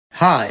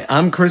Hi,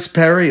 I'm Chris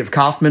Perry of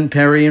Kaufman,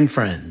 Perry &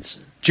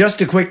 Friends.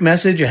 Just a quick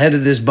message ahead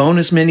of this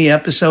bonus mini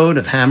episode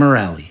of Hammer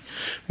Alley.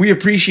 We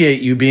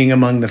appreciate you being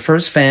among the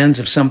first fans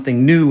of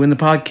something new in the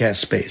podcast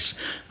space,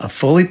 a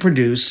fully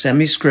produced,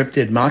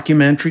 semi-scripted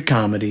mockumentary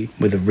comedy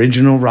with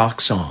original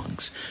rock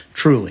songs.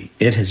 Truly,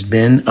 it has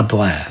been a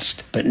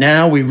blast. But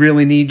now we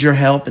really need your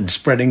help in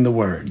spreading the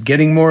word,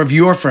 getting more of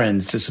your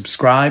friends to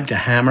subscribe to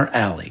Hammer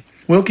Alley.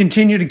 We'll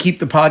continue to keep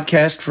the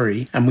podcast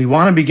free, and we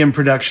want to begin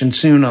production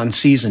soon on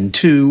season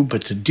 2,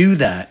 but to do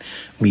that,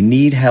 we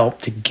need help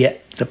to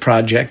get the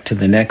project to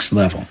the next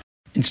level.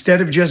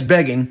 Instead of just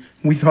begging,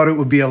 we thought it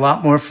would be a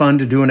lot more fun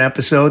to do an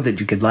episode that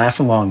you could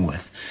laugh along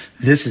with.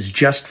 This is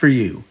just for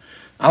you.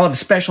 I'll have a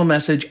special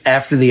message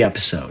after the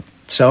episode,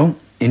 so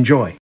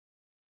enjoy.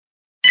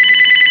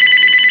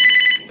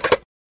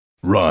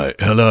 Right,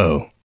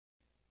 hello.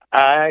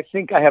 I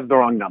think I have the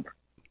wrong number.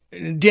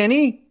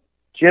 Denny?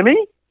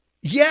 Jimmy?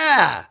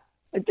 Yeah!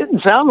 It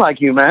didn't sound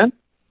like you, man.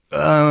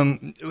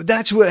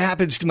 That's what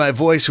happens to my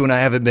voice when I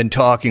haven't been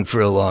talking for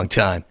a long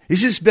time.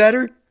 Is this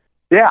better?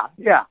 Yeah.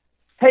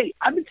 Hey,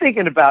 I've been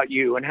thinking about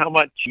you and how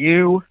much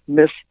you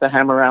miss the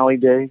Hammer Alley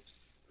days.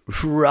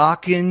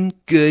 Rockin'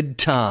 good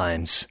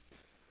times.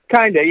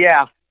 Kinda,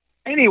 yeah.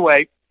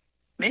 Anyway,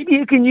 maybe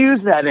you can use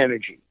that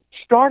energy.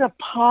 Start a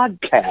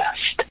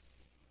podcast.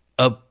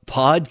 A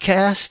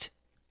podcast?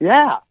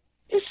 Yeah.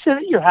 Just sit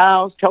at your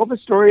house, tell the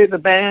story of the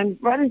band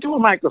right into a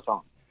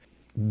microphone.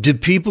 Do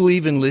people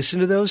even listen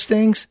to those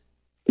things?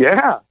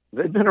 Yeah,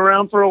 they've been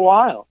around for a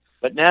while.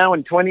 But now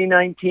in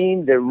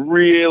 2019, they're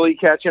really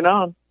catching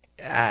on.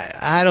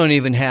 I don't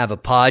even have a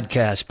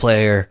podcast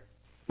player.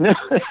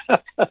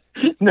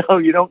 No,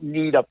 you don't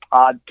need a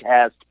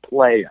podcast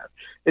player.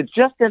 It's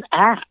just an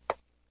app.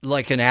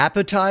 Like an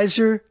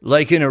appetizer?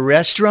 Like in a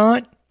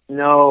restaurant?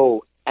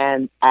 No,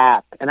 an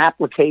app, an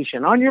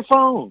application on your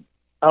phone.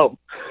 Oh,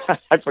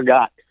 I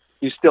forgot.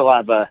 You still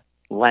have a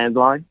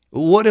landline?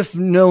 What if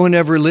no one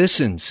ever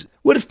listens?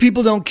 What if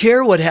people don't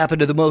care what happened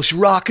to the most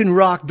rockin'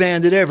 rock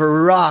band that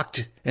ever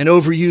rocked and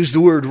overused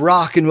the word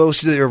rock in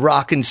most of their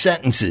rockin'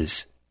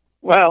 sentences?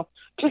 Well,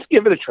 just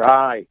give it a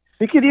try.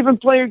 You could even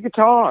play your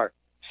guitar.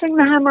 Sing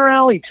the Hammer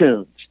Alley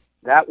tunes.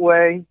 That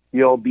way,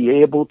 you'll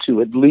be able to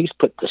at least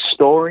put the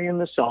story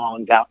and the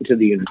song out into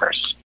the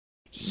universe.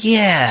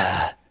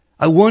 Yeah.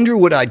 I wonder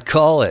what I'd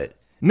call it.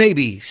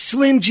 Maybe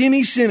Slim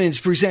Jimmy Simmons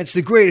presents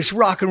the greatest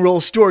rock and roll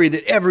story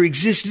that ever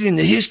existed in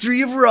the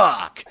history of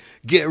rock.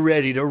 Get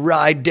ready to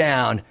ride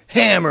down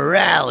Hammer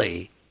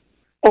Alley.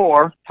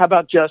 Or how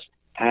about just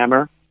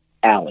Hammer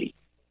Alley?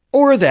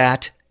 Or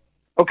that.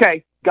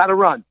 Okay, gotta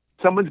run.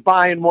 Someone's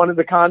buying one of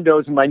the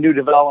condos in my new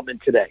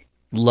development today.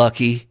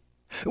 Lucky.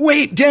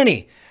 Wait,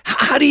 Denny,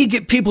 how do you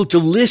get people to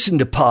listen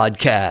to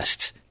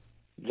podcasts?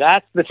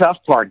 That's the tough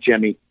part,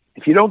 Jimmy.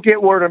 If you don't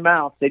get word of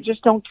mouth, they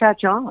just don't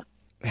catch on.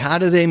 How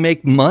do they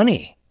make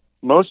money?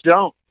 Most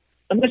don't,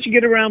 unless you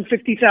get around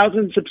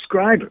 50,000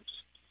 subscribers.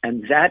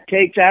 And that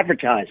takes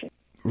advertising.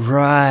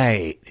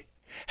 Right.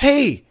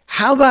 Hey,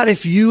 how about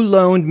if you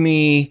loaned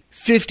me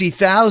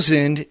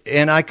 50,000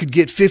 and I could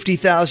get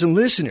 50,000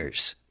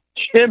 listeners?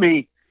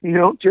 Jimmy, you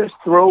don't just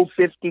throw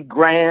 50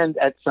 grand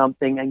at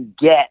something and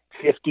get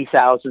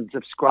 50,000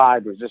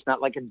 subscribers. It's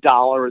not like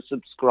 $1 a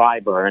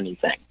subscriber or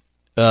anything.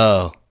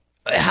 Oh.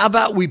 How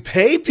about we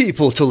pay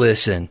people to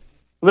listen?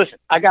 Listen,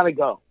 I gotta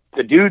go.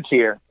 The dude's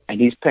here,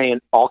 and he's paying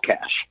all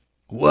cash.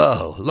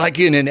 Whoa, like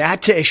in an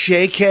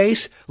attaché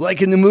case?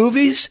 Like in the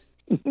movies?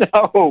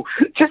 No,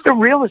 just a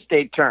real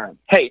estate term.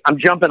 Hey, I'm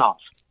jumping off.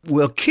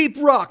 Well, keep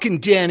rocking,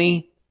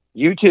 Denny.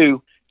 You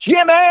too.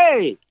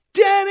 Jimmy!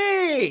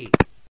 Denny!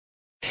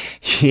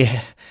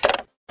 Yeah.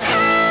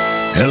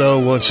 Hello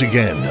once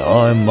again,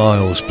 I'm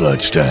Miles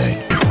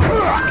Bloodstain.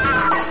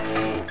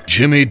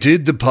 Jimmy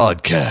Did the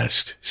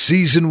Podcast,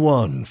 Season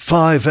 1,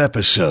 5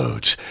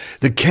 episodes.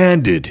 The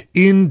candid,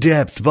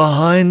 in-depth,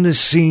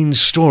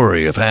 behind-the-scenes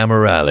story of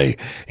Hammer Alley,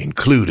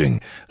 including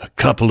a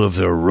couple of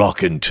their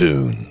rockin'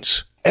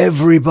 tunes.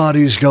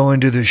 Everybody's going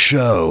to the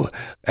show,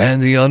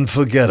 and the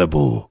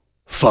unforgettable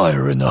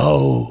Fire in the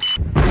Hole.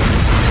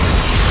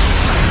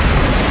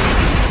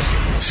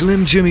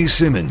 Slim Jimmy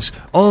Simmons,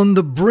 on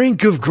the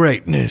brink of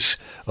greatness,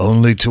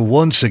 only to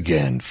once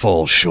again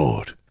fall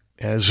short.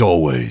 As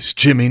always,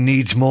 Jimmy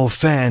needs more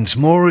fans,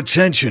 more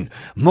attention,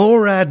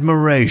 more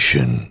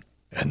admiration.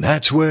 And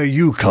that's where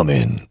you come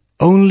in.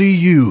 Only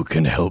you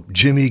can help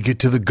Jimmy get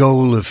to the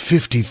goal of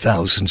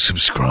 50,000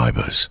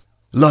 subscribers.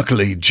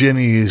 Luckily,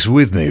 Jimmy is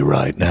with me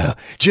right now.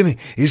 Jimmy,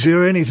 is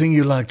there anything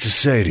you'd like to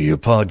say to your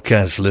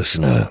podcast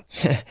listener?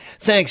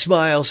 Thanks,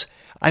 Miles.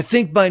 I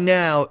think by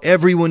now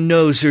everyone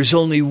knows there's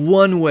only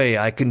one way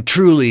I can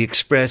truly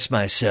express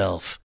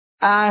myself.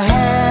 I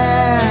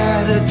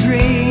had a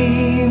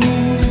dream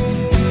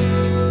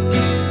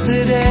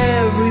that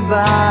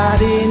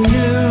everybody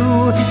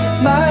knew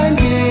my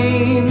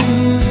name,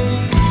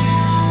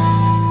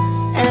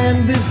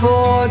 and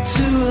before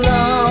too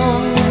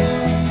long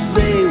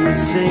they would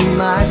sing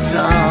my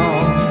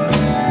song,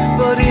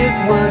 but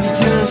it was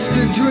just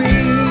a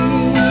dream.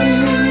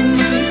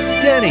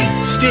 Denny,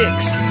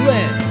 Sticks,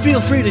 Glenn,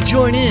 feel free to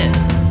join in.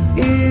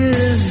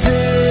 Is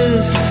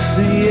this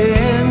the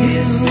end?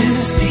 Is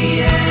this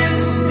the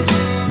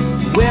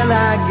end? Well,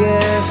 I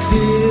guess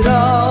it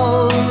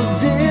all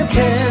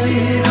depends.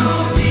 It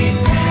all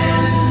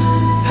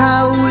depends.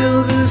 How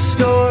will the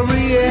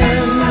story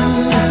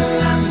end?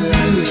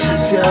 You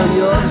should tell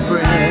your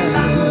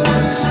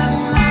friends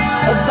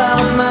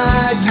about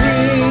my dream.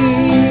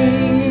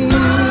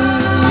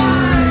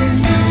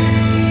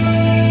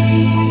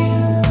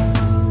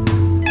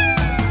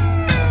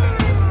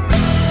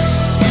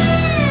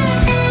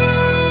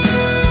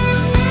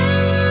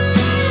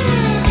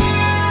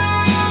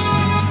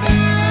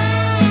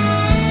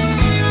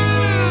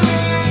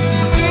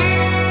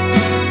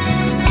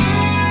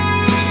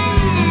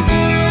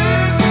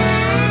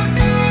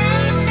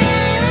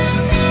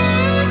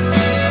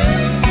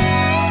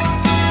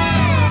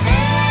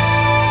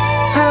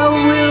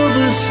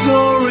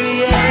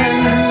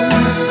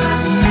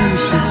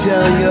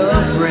 Tell your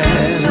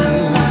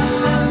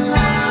friends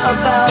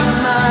about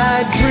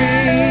my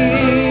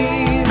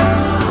dream.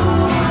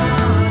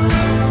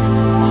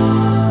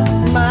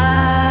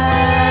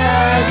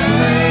 My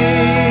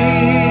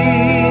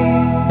dream.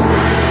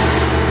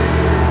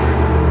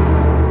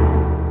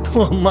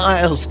 Oh,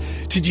 Miles,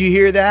 did you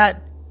hear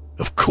that?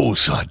 Of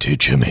course I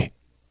did, Jimmy.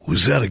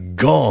 Was that a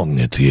gong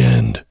at the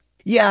end?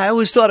 Yeah, I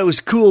always thought it was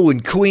cool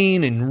when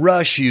Queen and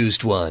Rush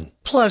used one.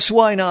 Plus,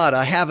 why not?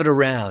 I have it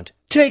around.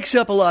 Takes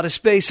up a lot of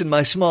space in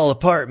my small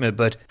apartment,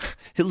 but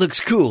it looks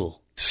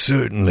cool.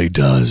 Certainly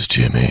does,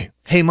 Jimmy.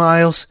 Hey,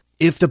 Miles,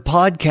 if the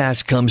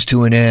podcast comes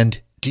to an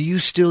end, do you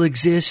still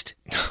exist?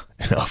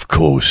 Of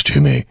course,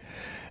 Jimmy.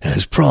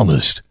 As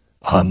promised,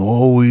 I'm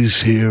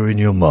always here in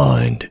your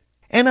mind.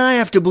 And I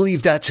have to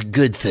believe that's a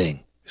good thing.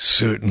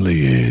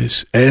 Certainly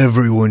is.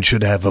 Everyone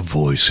should have a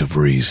voice of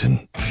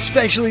reason.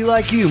 Especially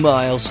like you,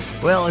 Miles.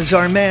 Well, as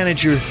our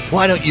manager,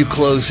 why don't you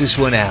close this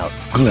one out?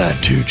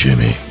 Glad to,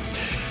 Jimmy.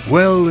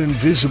 Well,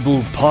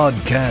 invisible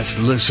podcast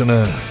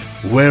listener,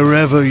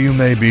 wherever you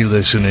may be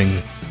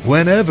listening,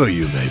 whenever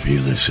you may be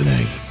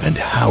listening, and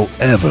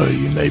however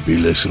you may be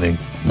listening,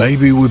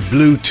 maybe with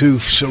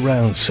Bluetooth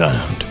surround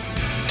sound,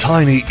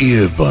 tiny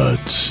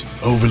earbuds,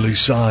 overly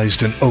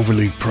sized and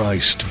overly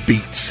priced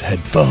Beats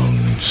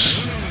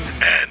headphones,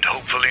 and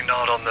hopefully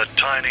not on the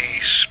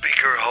tiny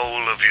speaker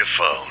hole of your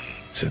phone,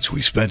 since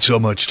we spent so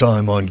much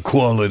time on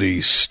quality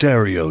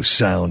stereo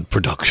sound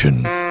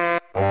production.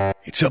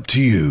 It's up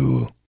to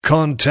you.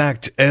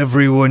 Contact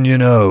everyone you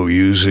know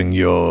using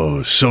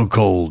your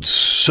so-called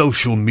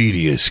social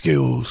media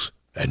skills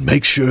and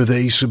make sure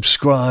they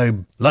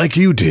subscribe, like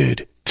you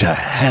did, to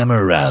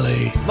Hammer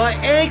Alley. My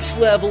angst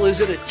level is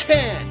at a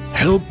 10.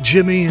 Help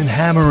Jimmy and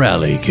Hammer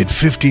Alley get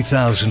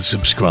 50,000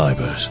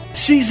 subscribers.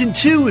 Season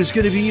 2 is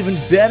going to be even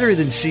better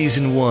than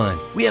Season 1.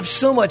 We have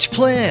so much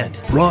planned.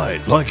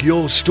 Right, like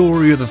your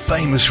story of the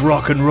famous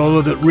rock and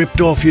roller that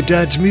ripped off your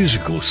dad's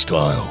musical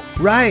style.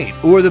 Right,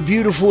 or the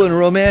beautiful and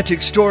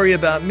romantic story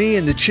about me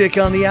and the chick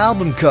on the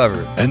album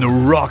cover. And the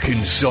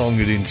rockin' song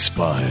it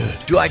inspired.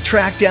 Do I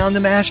track down the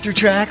master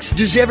tracks?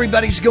 Does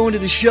Everybody's Going to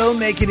the Show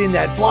make it in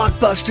that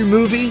blockbuster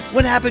movie?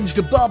 What happens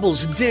to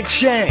Bubbles and Dick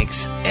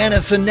Shanks? And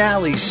a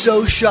finale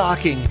so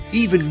shocking,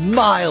 even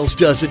Miles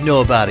doesn't know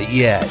about it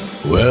yet.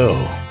 Well,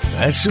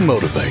 that's some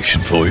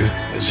motivation for you.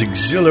 As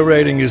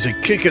exhilarating as a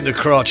kick in the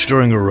crotch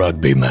during a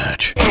rugby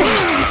match.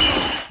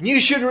 You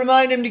should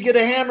remind him to get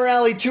a Hammer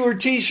Alley Tour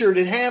t-shirt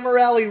at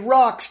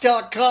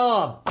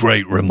HammerAlleyRocks.com.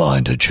 Great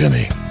reminder,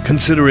 Jimmy.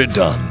 Consider it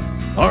done.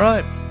 All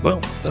right,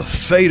 well, the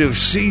fate of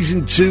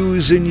Season 2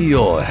 is in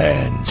your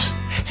hands.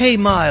 Hey,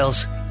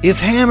 Miles, if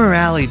Hammer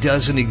Alley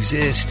doesn't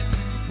exist,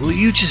 will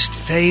you just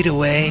fade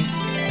away?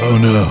 Oh,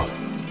 no.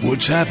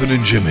 What's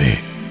happening, Jimmy?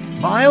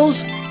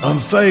 Miles? I'm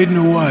fading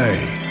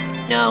away.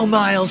 No,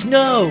 Miles,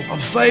 no. I'm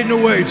fading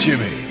away,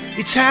 Jimmy.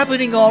 It's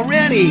happening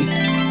already.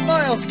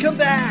 Miles, come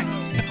back.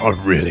 Not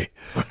really.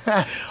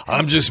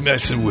 I'm just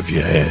messing with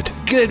your head.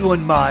 Good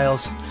one,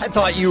 Miles. I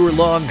thought you were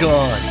long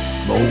gone.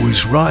 I'm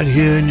always right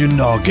here in your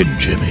noggin,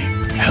 Jimmy.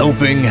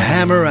 Helping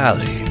Hammer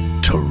Alley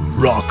to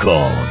rock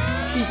on.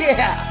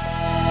 Yeah.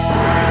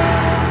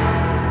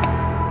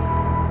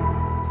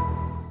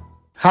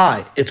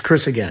 Hi, it's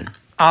Chris again.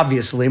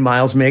 Obviously,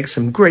 Miles makes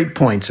some great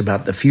points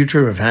about the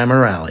future of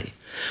Hammer Alley.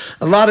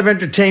 A lot of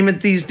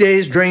entertainment these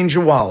days drains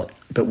your wallet,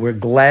 but we're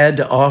glad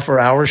to offer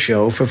our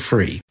show for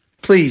free.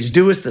 Please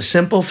do us the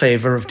simple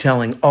favor of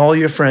telling all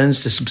your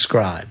friends to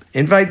subscribe.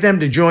 Invite them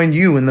to join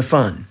you in the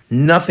fun.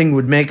 Nothing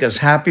would make us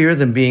happier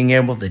than being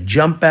able to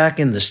jump back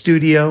in the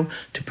studio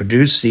to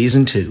produce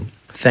Season 2.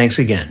 Thanks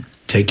again.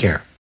 Take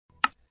care.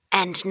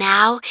 And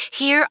now,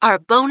 here are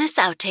bonus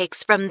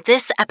outtakes from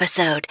this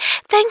episode,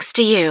 thanks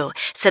to you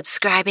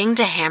subscribing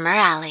to Hammer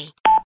Alley.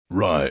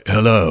 Right,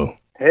 hello.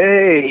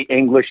 Hey,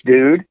 English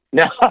dude.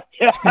 No,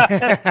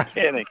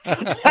 kidding.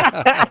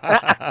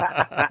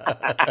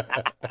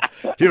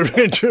 You're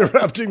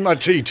interrupting my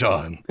tea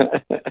time.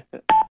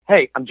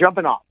 Hey, I'm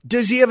jumping off.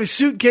 Does he have a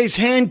suitcase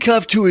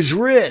handcuffed to his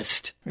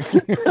wrist?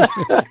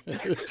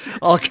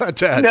 I'll cut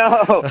that.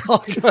 No,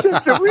 it's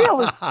just a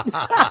real.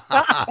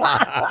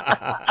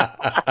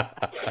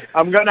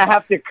 I'm going to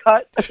have to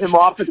cut him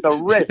off at the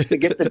wrist to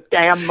get the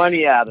damn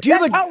money out of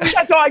it.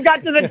 That's how I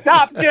got to the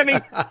top, Jimmy.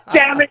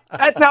 Damn it.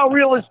 That's how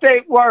real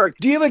estate works.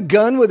 Do you have a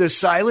gun with a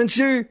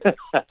silencer?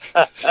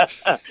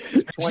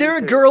 Is there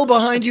a girl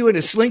behind you in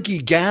a slinky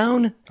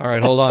gown? All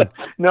right, hold on.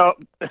 No,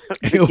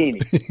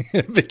 bikini.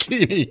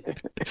 Bikini.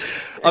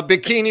 A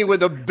bikini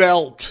with a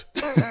belt.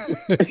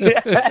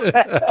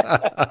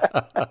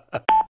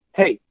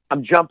 Hey,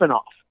 I'm jumping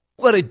off.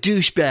 What a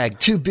douchebag,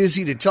 too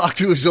busy to talk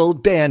to his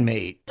old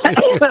bandmate.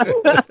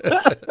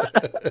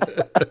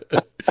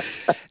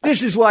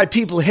 This is why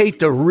people hate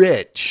the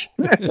rich.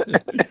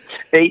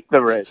 Hate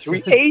the rich.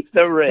 We hate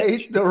the rich.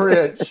 Hate the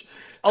rich.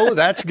 Oh,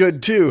 that's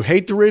good too.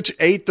 Hate the rich,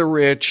 ate the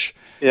rich.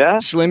 Yeah.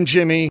 Slim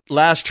Jimmy,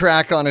 last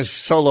track on his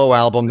solo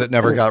album that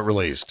never got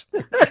released.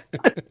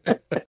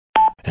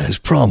 As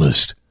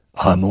promised,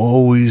 I'm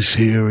always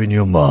here in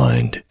your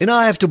mind. And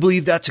I have to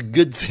believe that's a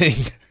good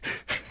thing.